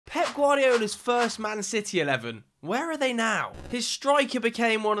Pep Guardiola's first Man City 11. Where are they now? His striker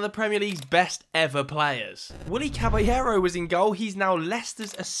became one of the Premier League's best ever players. Willy Caballero was in goal, he's now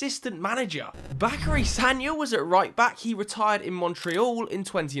Leicester's assistant manager. Bakary Sagna was at right back, he retired in Montreal in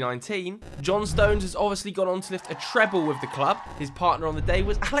 2019. John Stones has obviously gone on to lift a treble with the club. His partner on the day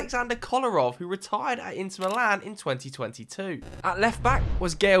was Alexander Kolarov, who retired at Inter Milan in 2022. At left back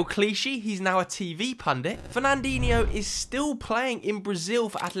was Gael Clichy, he's now a TV pundit. Fernandinho is still playing in Brazil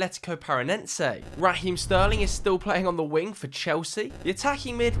for Atletico Paranense. Raheem Sterling is still playing on the wing for Chelsea. The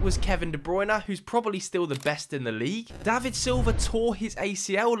attacking mid was Kevin De Bruyne, who's probably still the best in the league. David Silva tore his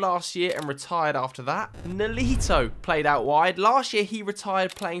ACL last year and retired after that. Nolito played out wide. Last year he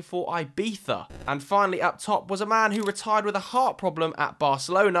retired playing for Ibiza. And finally up top was a man who retired with a heart problem at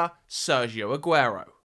Barcelona, Sergio Aguero.